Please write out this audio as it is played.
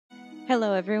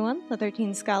Hello everyone, the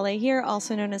 13 Scale here,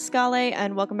 also known as Scale,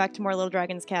 and welcome back to more Little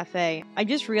Dragons Cafe. I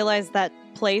just realized that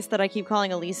place that I keep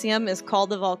calling Elysium is called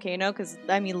the Volcano, because,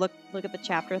 I mean, look at the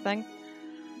chapter thing.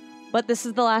 But this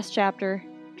is the last chapter.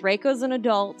 Draco's an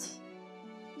adult,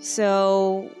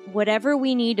 so whatever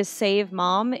we need to save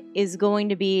Mom is going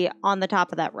to be on the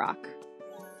top of that rock.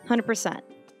 100%.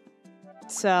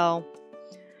 So,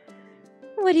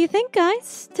 what do you think,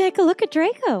 guys? Take a look at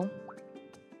Draco.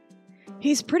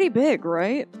 He's pretty big,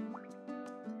 right?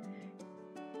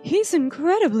 He's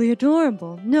incredibly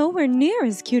adorable. Nowhere near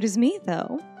as cute as me,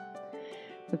 though.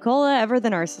 Nicola, ever the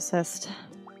narcissist.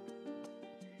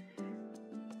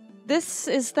 This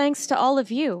is thanks to all of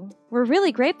you. We're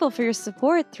really grateful for your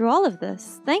support through all of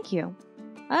this. Thank you.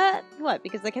 What?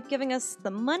 Because they kept giving us the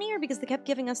money or because they kept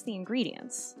giving us the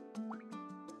ingredients?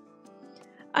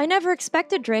 I never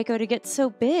expected Draco to get so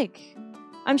big.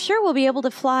 I'm sure we'll be able to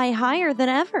fly higher than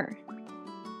ever.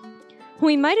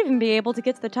 We might even be able to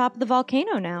get to the top of the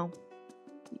volcano now.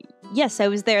 Yes, I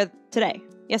was there today.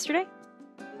 Yesterday?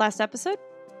 Last episode?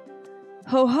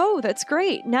 Ho ho, that's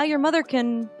great. Now your mother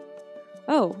can...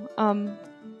 Oh,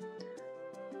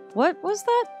 what was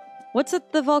that? What's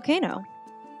at the volcano?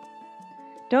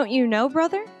 Don't you know,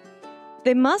 brother?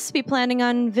 They must be planning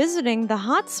on visiting the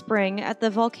hot spring at the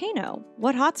volcano.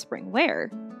 What hot spring? Where?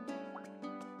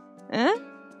 Eh?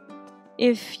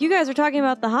 If you guys are talking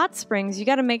about the hot springs, you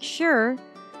gotta make sure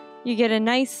you get a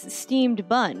nice steamed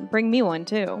bun. Bring me one,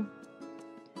 too.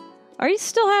 Are you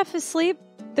still half asleep?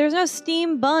 There's no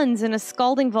steamed buns in a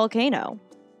scalding volcano.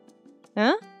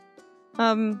 Huh?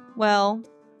 Well,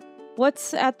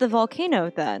 what's at the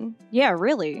volcano, then? Yeah,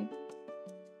 really.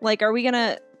 Like, are we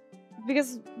gonna...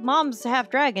 Because Mom's half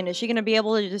dragon, is she gonna be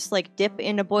able to just, like, dip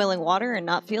into boiling water and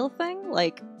not feel a thing?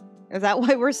 Like, is that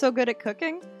why we're so good at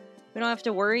cooking? We don't have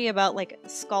to worry about, like,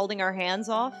 scalding our hands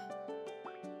off.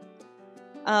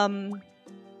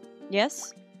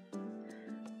 Yes?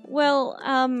 Well,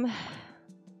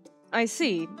 I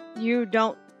see. You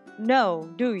don't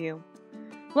know, do you?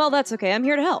 Well, that's okay. I'm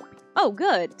here to help. Oh,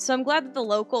 good. So I'm glad that the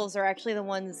locals are actually the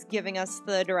ones giving us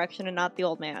the direction and not the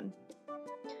old man.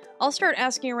 I'll start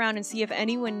asking around and see if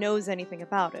anyone knows anything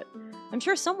about it. I'm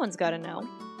sure someone's gotta know.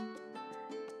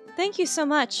 Thank you so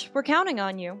much. We're counting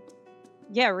on you.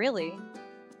 Yeah, really.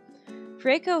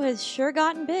 Draco has sure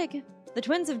gotten big. The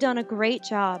twins have done a great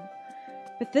job.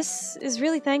 But this is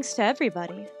really thanks to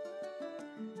everybody.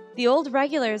 The old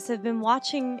regulars have been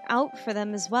watching out for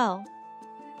them as well.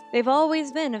 They've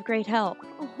always been of great help.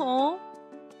 Aww.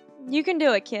 You can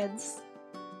do it, kids.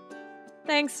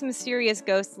 Thanks, mysterious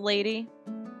ghost lady.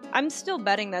 I'm still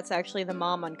betting that's actually the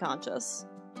mom unconscious.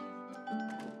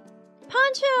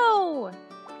 Poncho!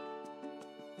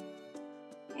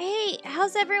 Hey,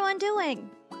 how's everyone doing?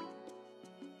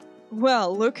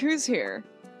 Well, look who's here.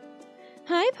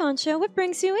 Hi, Poncho. What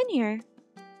brings you in here?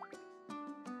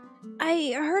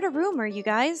 I heard a rumor, you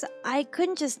guys. I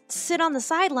couldn't just sit on the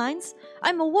sidelines.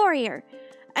 I'm a warrior.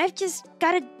 I've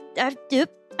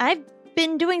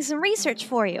been doing some research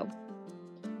for you.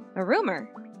 A rumor?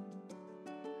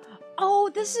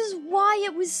 Oh, this is why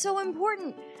it was so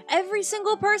important. Every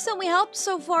single person we helped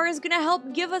so far is gonna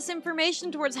help give us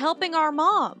information towards helping our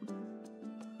mom.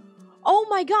 Oh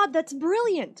my god, that's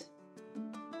brilliant!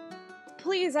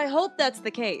 Please, I hope that's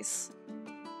the case.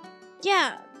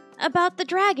 Yeah, about the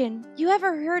dragon. You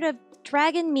ever heard of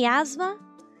dragon miasma?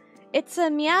 It's a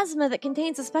miasma that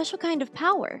contains a special kind of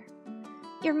power.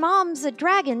 Your mom's a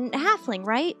dragon halfling,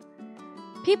 right?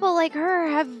 People like her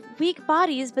have weak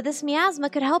bodies, but this miasma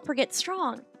could help her get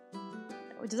strong.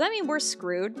 Does that mean we're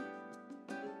screwed?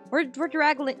 We're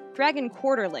dragon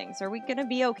quarterlings. Are we gonna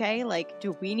be okay? Like,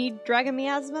 do we need dragon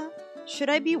miasma? Should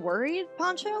I be worried,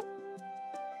 Poncho?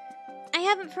 I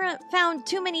haven't found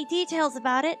too many details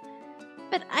about it,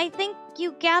 but I think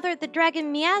you gathered the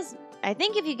dragon miasma. I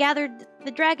think if you gathered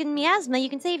the dragon miasma, you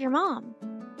can save your mom.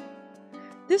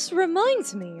 This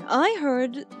reminds me, I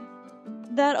heard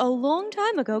that a long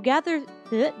time ago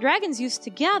dragons used to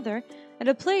gather at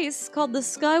a place called the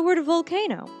Skyward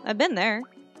Volcano. I've been there.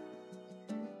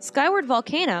 Skyward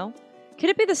Volcano? Could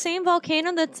it be the same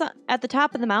volcano that's at the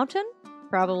top of the mountain?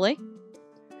 Probably.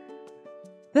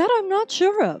 That I'm not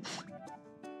sure of.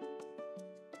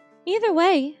 Either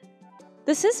way,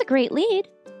 this is a great lead.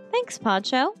 Thanks,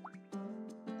 Poncho.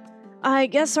 I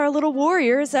guess our little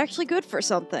warrior is actually good for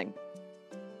something.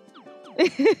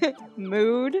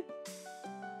 Mood?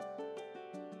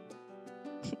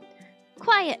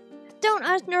 Quiet! Don't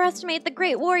underestimate the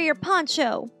great warrior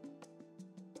Poncho!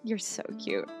 You're so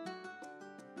cute.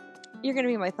 You're gonna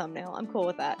be my thumbnail. I'm cool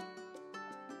with that.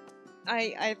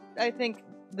 I think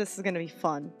this is gonna be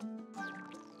fun.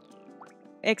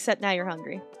 Except now you're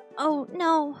hungry. Oh,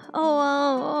 no.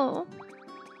 Oh.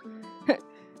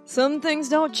 Some things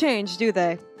don't change, do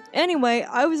they? Anyway,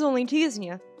 I was only teasing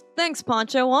you. Thanks,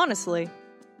 Poncho, honestly.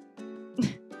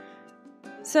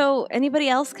 So, anybody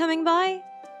else coming by?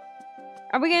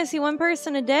 Are we gonna see one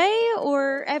person a day,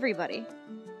 or everybody?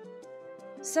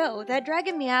 So, that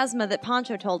dragon miasma that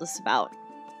Poncho told us about.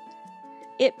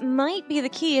 It might be the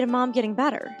key to Mom getting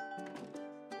better.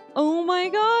 Oh my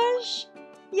gosh!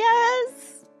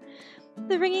 Yes!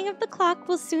 The ringing of the clock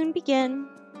will soon begin.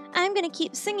 I'm gonna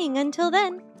keep singing until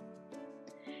then.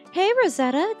 Hey,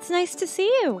 Rosetta, it's nice to see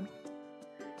you.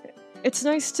 It's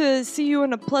nice to see you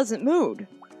in a pleasant mood.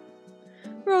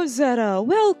 Rosetta,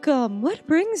 welcome! What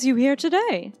brings you here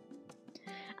today?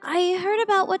 I heard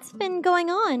about what's been going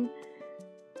on.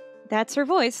 That's her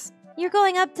voice. You're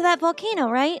going up to that volcano,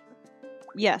 right?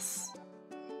 Yes.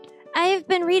 I've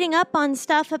been reading up on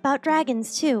stuff about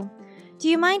dragons, too. Do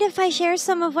you mind if I share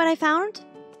some of what I found?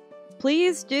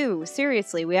 Please do.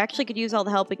 Seriously, we actually could use all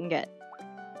the help we can get.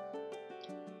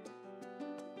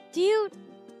 Do you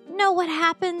know what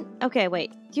happened? Okay,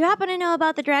 wait. Do you happen to know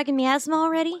about the dragon miasma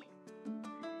already?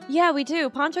 Yeah, we do.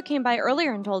 Poncho came by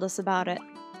earlier and told us about it.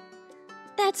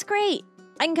 That's great.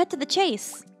 I can cut to the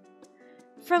chase.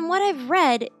 From what I've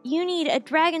read, you need a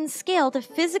dragon scale to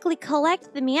physically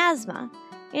collect the miasma.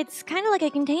 It's kind of like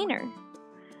a container.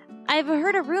 I've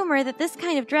heard a rumor that this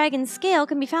kind of dragon scale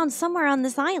can be found somewhere on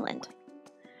this island.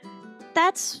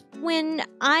 That's when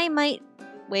I might...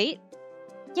 Wait.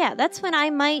 Yeah, that's when I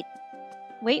might...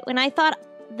 Wait, when I thought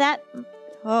that...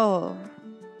 Oh.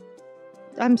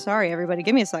 I'm sorry, everybody.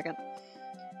 Give me a second.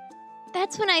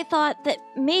 That's when I thought that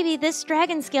maybe this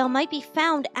dragon scale might be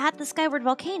found at the Skyward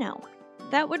Volcano.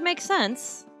 That would make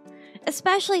sense.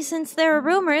 Especially since there are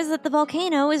rumors that the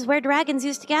volcano is where dragons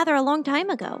used to gather a long time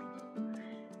ago.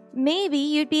 Maybe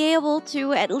you'd be able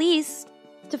to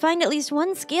find at least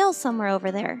one scale somewhere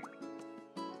over there.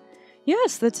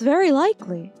 Yes, that's very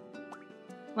likely.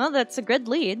 Well, that's a good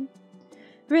lead.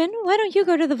 Rin, why don't you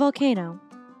go to the volcano?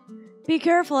 Be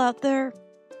careful out there.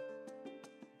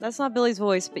 That's not Billy's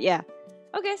voice, but yeah.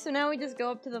 Okay, so now we just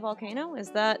go up to the volcano? Is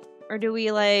that... Or do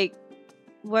we, like...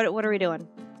 What are we doing?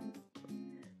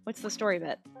 What's the story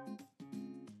bit?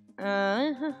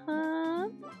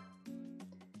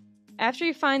 After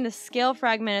you find the scale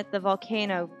fragment at the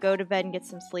volcano, go to bed and get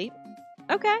some sleep.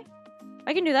 Okay,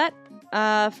 I can do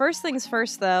that. First things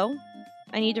first, though.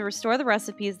 I need to restore the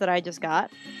recipes that I just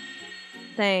got.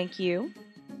 Thank you.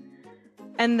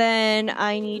 And then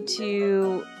I need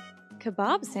to...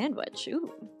 Kebab sandwich.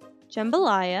 Ooh.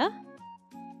 Jambalaya.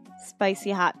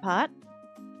 Spicy hot pot.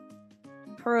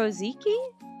 Poroziki?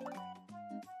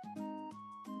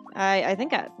 I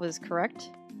think that was correct.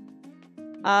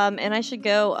 And I should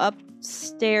go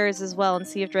upstairs as well and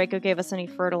see if Draco gave us any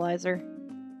fertilizer.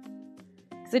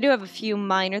 Because I do have a few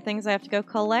minor things I have to go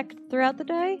collect throughout the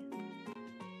day.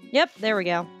 Yep, there we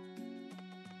go.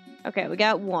 Okay, we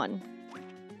got one.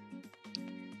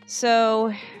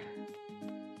 So...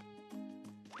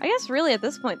 I guess really at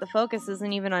this point the focus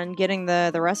isn't even on getting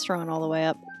the restaurant all the way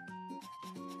up.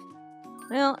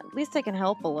 Well, at least I can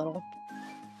help a little.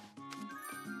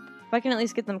 If I can at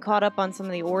least get them caught up on some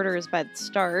of the orders by the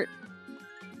start.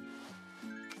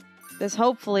 This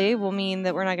hopefully will mean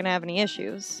that we're not going to have any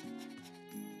issues.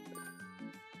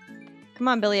 Come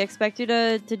on, Billy, I expect you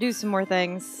to do some more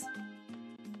things.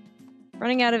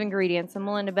 Running out of ingredients. I'm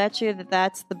willing to bet you that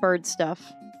that's the bird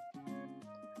stuff.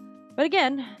 But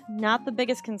again, not the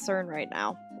biggest concern right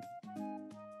now.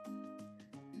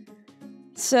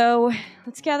 So,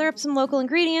 let's gather up some local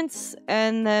ingredients,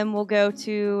 and then we'll go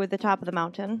to the top of the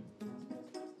mountain.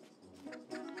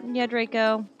 Yeah,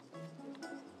 Draco.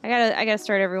 I gotta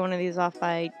start every one of these off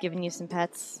by giving you some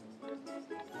pets.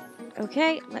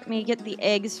 Okay, let me get the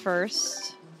eggs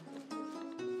first.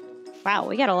 Wow,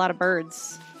 we got a lot of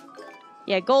birds.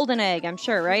 Yeah, golden egg, I'm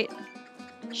sure, right?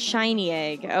 Shiny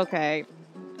egg, okay.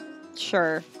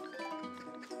 Sure.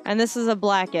 And this is a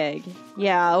black egg.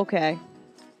 Yeah, okay.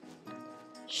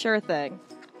 Sure thing.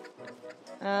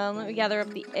 Let me gather up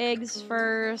the eggs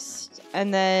first,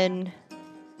 and then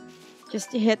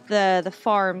just hit the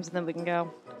farms, and then we can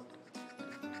go.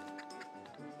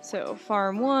 So,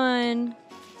 farm 1,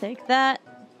 take that.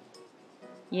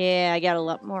 Yeah, I got a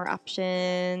lot more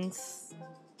options.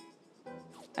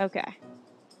 Okay.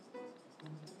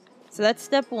 So that's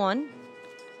step 1.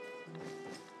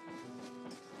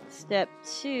 Step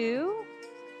 2.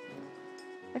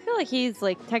 I feel like he's,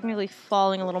 like, technically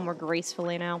falling a little more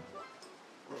gracefully now.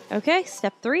 Okay,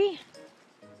 step 3.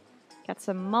 Got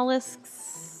some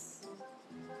mollusks.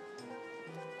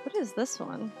 What is this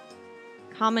one?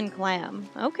 Common clam.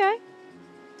 Okay.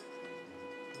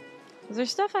 Is there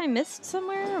stuff I missed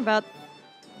somewhere about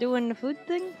doing the food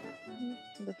thing?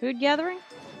 The food gathering?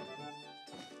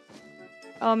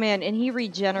 Oh man, and he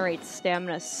regenerates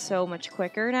stamina so much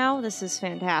quicker now. This is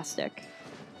fantastic.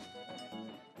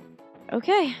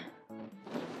 Okay.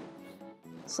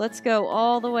 So let's go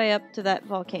all the way up to that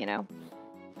volcano.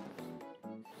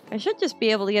 I should just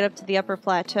be able to get up to the upper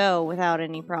plateau without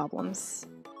any problems.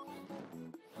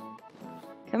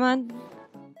 Come on.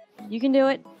 You can do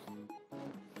it.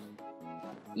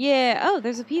 Yeah. Oh,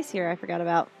 there's a piece here I forgot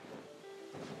about.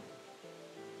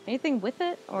 Anything with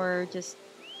it? Or just...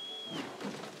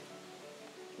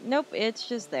 Nope, it's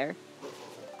just there.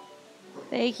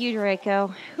 Thank you,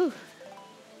 Draco. Whew.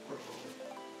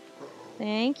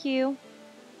 Thank you.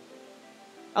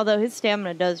 Although his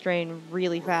stamina does drain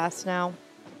really fast now.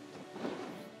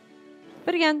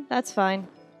 But again, that's fine.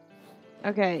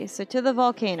 Okay, so to the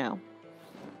volcano.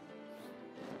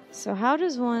 So how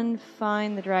does one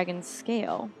find the dragon's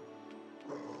scale?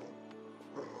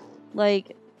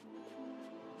 Like...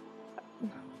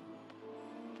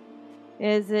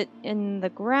 Is it in the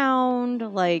ground?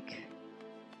 Like...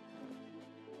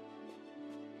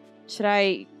 Should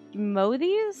I mow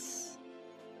these?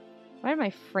 Why did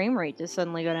my frame rate just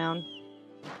suddenly go down?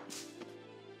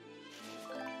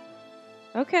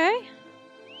 Okay.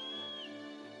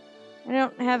 I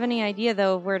don't have any idea,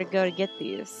 though, of where to go to get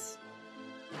these.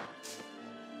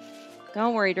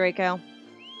 Don't worry, Draco.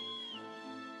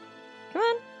 Come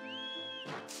on.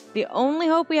 The only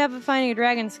hope we have of finding a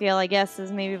dragon scale, I guess,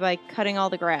 is maybe by cutting all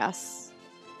the grass.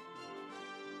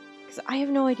 Because I have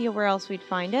no idea where else we'd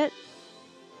find it.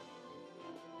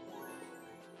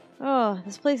 Oh,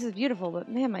 this place is beautiful, but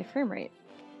man, my frame rate.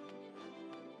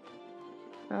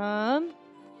 Because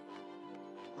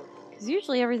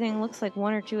usually everything looks like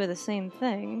one or two of the same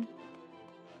thing.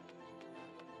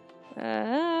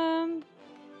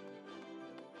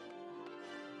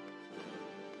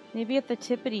 Maybe at the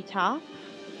tippity top?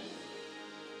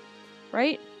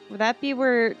 Right? Would that be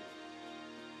where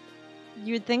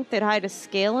you would think they'd hide a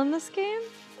scale in this game?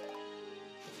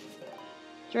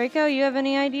 Draco, you have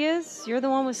any ideas? You're the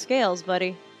one with scales,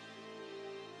 buddy.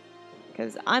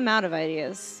 Because I'm out of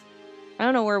ideas. I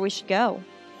don't know where we should go.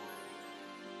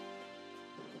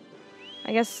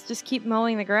 I guess just keep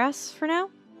mowing the grass for now.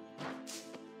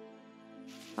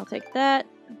 I'll take that.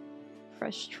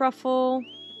 Fresh truffle.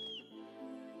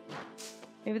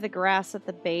 Maybe the grass at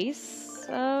the base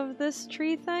of this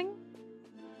tree thing?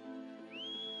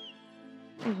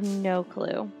 I have no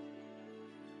clue.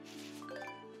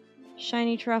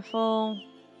 Shiny truffle.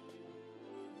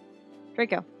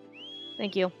 Draco.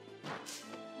 Thank you.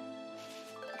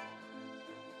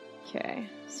 Okay,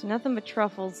 so nothing but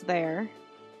truffles there.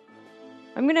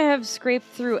 I'm gonna have scraped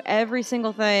through every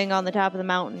single thing on the top of the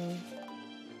mountain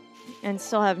and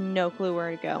still have no clue where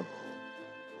to go.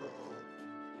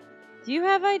 Do you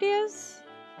have ideas?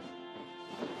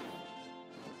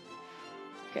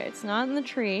 Okay, it's not in the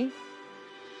tree.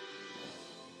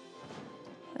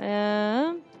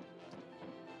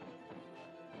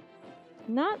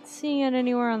 Not seeing it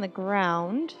anywhere on the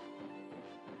ground.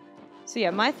 So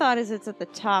yeah, my thought is it's at the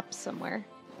top somewhere.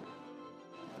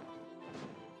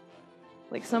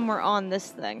 Like somewhere on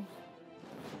this thing.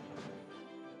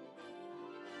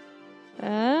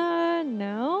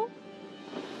 No.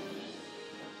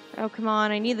 Oh, come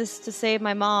on. I need this to save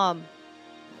my mom.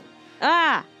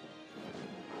 Ah!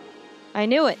 I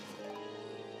knew it.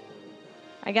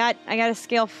 I got a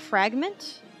scale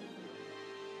fragment.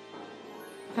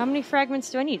 How many fragments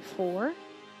do I need? 4?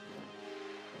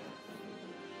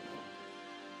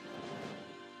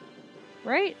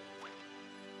 Right?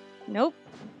 Nope.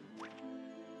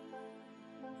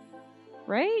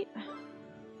 Right?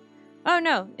 Oh,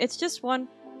 no. It's just 1.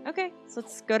 Okay, so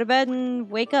let's go to bed and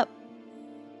wake up.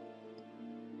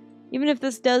 Even if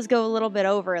this does go a little bit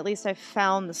over, at least I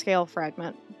found the scale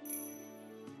fragment.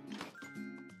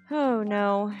 Oh,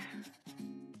 no.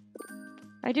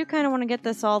 I do kind of want to get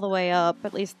this all the way up,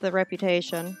 at least the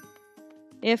reputation.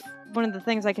 If one of the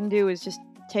things I can do is just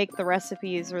take the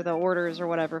recipes or the orders or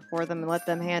whatever for them and let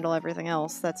them handle everything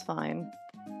else, that's fine.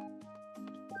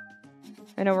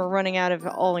 I know we're running out of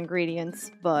all ingredients,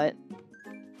 but...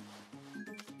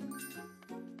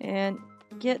 And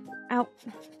get out.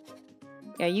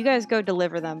 Yeah, you guys go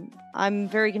deliver them. I'm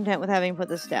very content with having put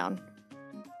this down.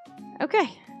 Okay.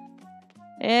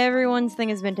 Everyone's thing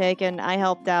has been taken. I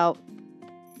helped out.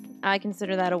 I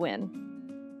consider that a win.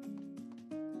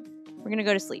 We're gonna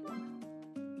go to sleep.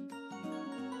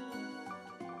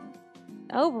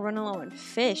 Oh, we're running low on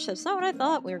fish. That's not what I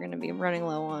thought we were gonna be running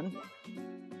low on.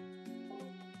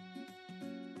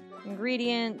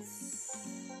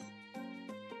 Ingredients.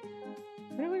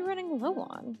 What are we running I'm low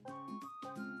on?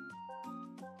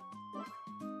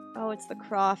 Oh, it's the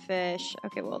crawfish.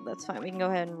 Okay, well, that's fine. We can go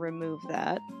ahead and remove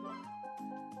that.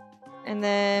 And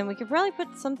then we could probably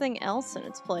put something else in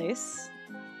its place.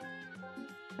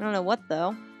 I don't know what,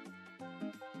 though.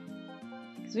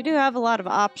 Because we do have a lot of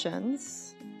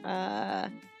options.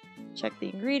 Check the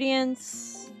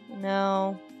ingredients.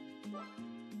 No.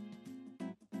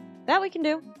 That we can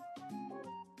do.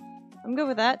 I'm good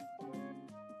with that.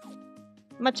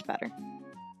 Much better.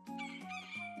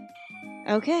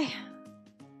 Okay.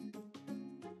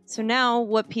 So now,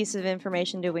 what piece of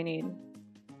information do we need?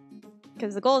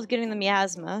 Because the goal is getting the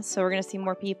miasma, so we're going to see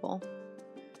more people.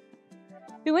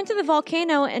 We went to the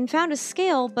volcano and found a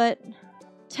scale, but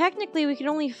technically we could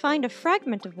only find a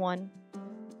fragment of one.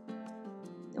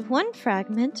 One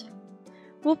fragment?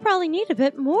 We'll probably need a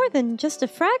bit more than just a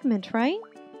fragment, right?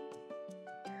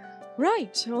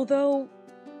 Right, although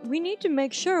we need to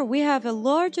make sure we have a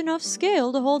large enough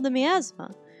scale to hold the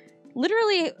miasma.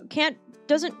 Literally,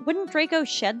 wouldn't Draco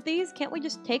shed these? Can't we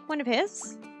just take one of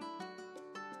his?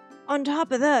 On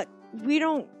top of that, we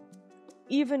don't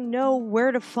even know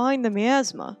where to find the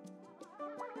miasma.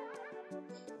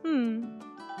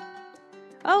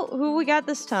 Oh, who we got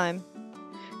this time?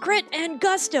 Crit and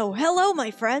Gusto! Hello,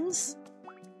 my friends!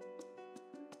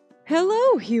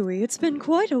 Hello, Huey. It's been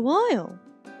quite a while.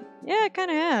 Yeah, it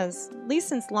kinda has. At least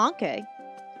since Lanke.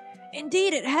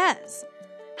 Indeed it has.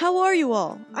 How are you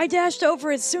all? I dashed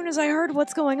over as soon as I heard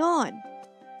what's going on.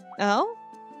 Oh?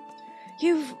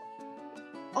 You've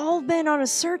all been on a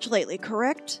search lately,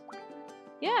 correct?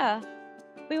 Yeah.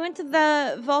 We went to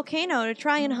the volcano to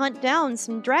try and hunt down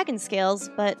some dragon scales,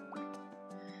 but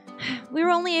we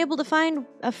were only able to find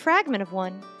a fragment of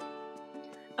one.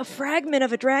 A fragment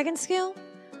of a dragon scale?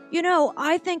 You know,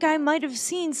 I think I might have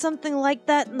seen something like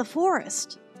that in the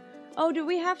forest. Oh, do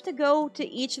we have to go to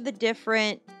each of the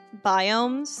different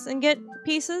biomes and get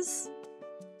pieces?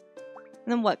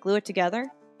 And then what, glue it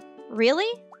together?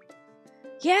 Really?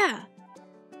 Yeah.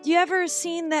 You ever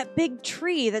seen that big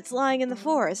tree that's lying in the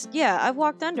forest? Yeah, I've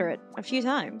walked under it a few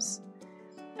times.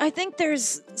 I think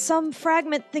there's some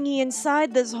fragment thingy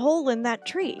inside this hole in that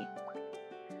tree.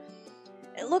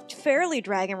 It looked fairly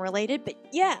dragon-related, but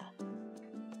yeah.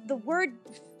 The word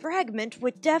fragment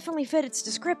would definitely fit its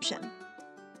description.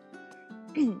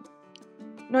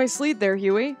 Nice lead there,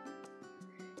 Huey.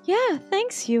 Yeah,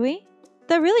 thanks, Huey.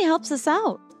 That really helps us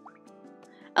out.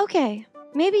 Okay,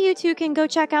 maybe you two can go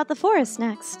check out the forest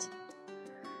next.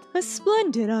 A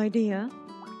splendid idea.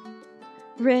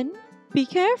 Rin, be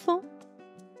careful.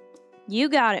 You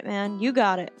got it, man. You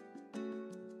got it.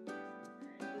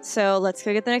 So let's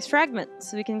go get the next fragment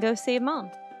so we can go save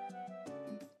Mom.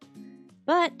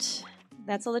 But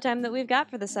that's all the time that we've got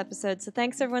for this episode. So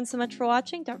thanks everyone so much for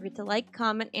watching. Don't forget to like,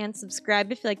 comment, and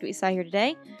subscribe if you liked what you saw here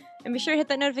today. And be sure to hit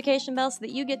that notification bell so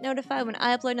that you get notified when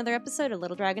I upload another episode of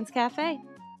Little Dragon's Cafe.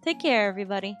 Take care,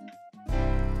 everybody.